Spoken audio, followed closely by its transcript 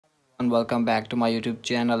and welcome back to my YouTube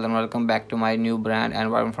channel and welcome back to my new brand and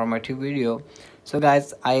very informative video. So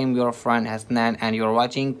guys, I am your friend Hasnan and you're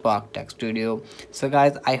watching Park Tech Studio. So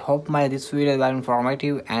guys, I hope my this video is very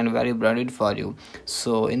informative and very branded for you.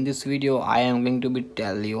 So in this video I am going to be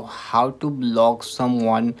tell you how to block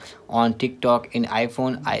someone on TikTok in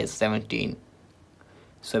iPhone iOS 17.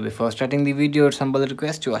 So before starting the video, it's humble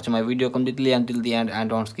request to watch my video completely until the end and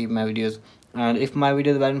don't skip my videos. And if my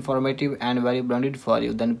video is very informative and very branded for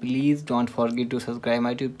you, then please don't forget to subscribe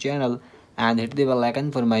my YouTube channel and hit the bell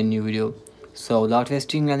icon for my new video. So without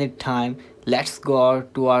wasting any time, let's go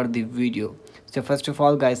toward the video. So first of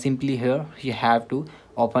all guys, simply here you have to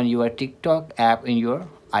open your TikTok app in your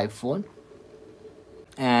iPhone.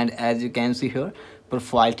 And as you can see here,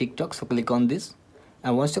 profile TikTok, so click on this.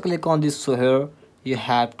 And once you click on this, so here you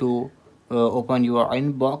have to open your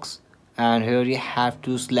inbox, and here you have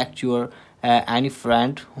to select your any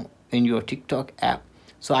friend in your TikTok app.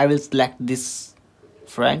 So I will select this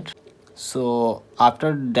friend. So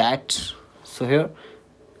after that, so here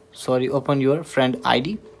open your friend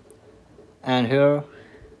ID, and here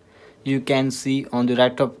you can see on the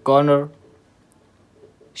right top corner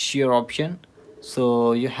share option.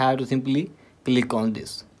 So you have to simply click on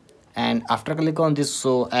this, and after click on this,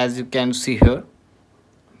 so as you can see here,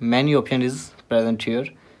 many option is present here.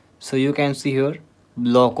 So you can see here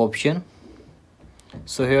block option.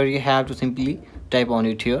 So here you have to simply type on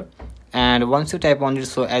it here, and once you type on it,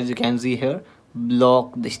 so as you can see here,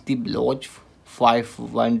 block the block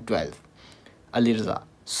 5112 Alirza.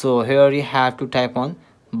 So here you have to type on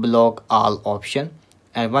block all option,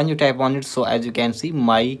 and when you type on it, so as you can see,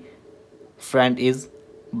 my friend is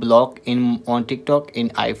blocked in on TikTok in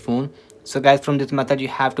iPhone. So guys, from this method you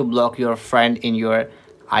have to block your friend in your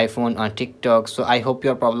iPhone on TikTok. So I hope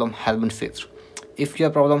your problem has been fixed. If your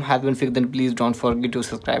problem has been fixed, then please don't forget to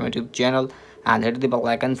subscribe my YouTube channel and hit the bell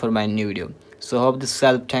icon for my new video. So hope this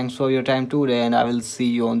helped. Thanks for your time today, and I will see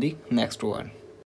you on the next one.